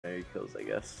Mary kills, I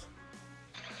guess.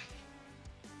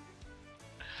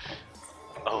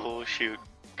 Oh shoot,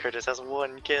 Curtis has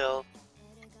 1 kill.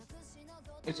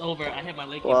 It's over. I hit my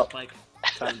leg spike.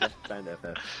 Time to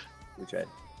FF. We tried.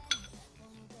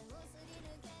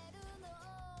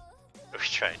 We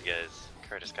tried, guys.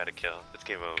 Curtis got a kill. It's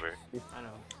game over. I know.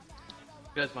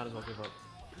 You guys might as well give up.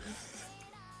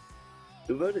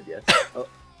 Who voted yes? Oh.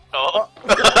 Oh!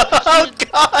 Oh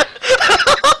god!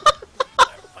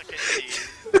 Fucking team.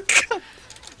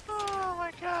 Oh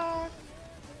my god!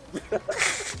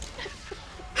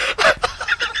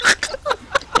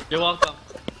 You're welcome.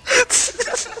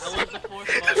 That was the 4th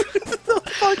one.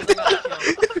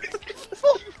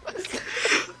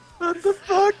 What the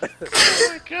fuck? Oh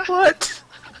my god! What?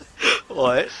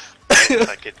 What?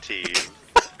 Fucking team.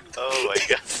 Oh my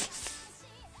god.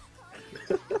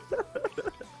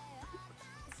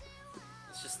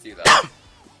 Let's just do that.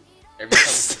 Every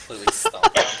time we completely stop,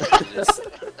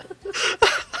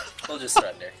 we'll just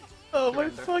surrender. Oh my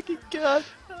fucking god.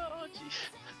 Oh jeez.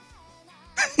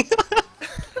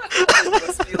 It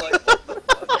must be like, what the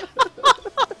fuck?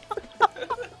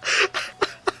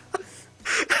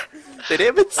 They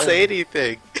didn't even say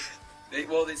anything. They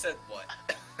said what?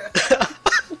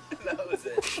 That was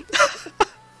it.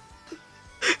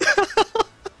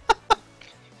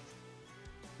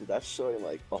 That's showing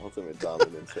like ultimate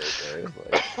dominance right there.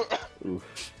 Like, oof.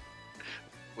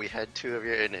 We had 2 of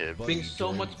your inhibs. Being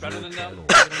so much better than them, we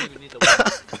don't even need to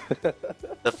win.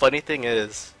 The funny thing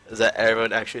is that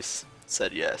everyone actually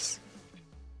said yes.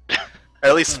 Or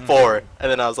at least 4,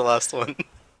 and then I was the last one.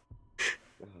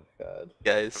 Oh god.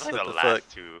 Guys, I'm what the the last fuck?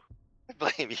 2. I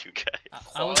blame you guys.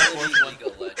 I was the 4th one. League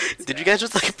of Legends, Did you guys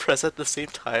just like press at the same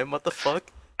time? What the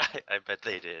fuck? I bet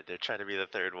they did. They're trying to be the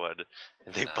 3rd one,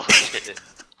 and they No. both did it.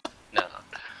 No,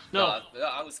 No.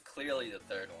 I was clearly the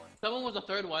 3rd one. Someone was the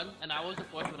 3rd one, and I was the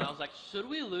 4th one. I was like, should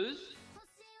we lose?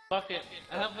 Fuck it.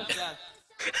 I have this gas.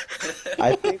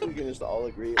 I think we can just all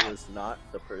agree it was not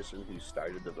the person who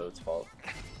started the vote's fault.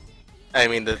 I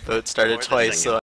mean, the vote started Or the twice, second so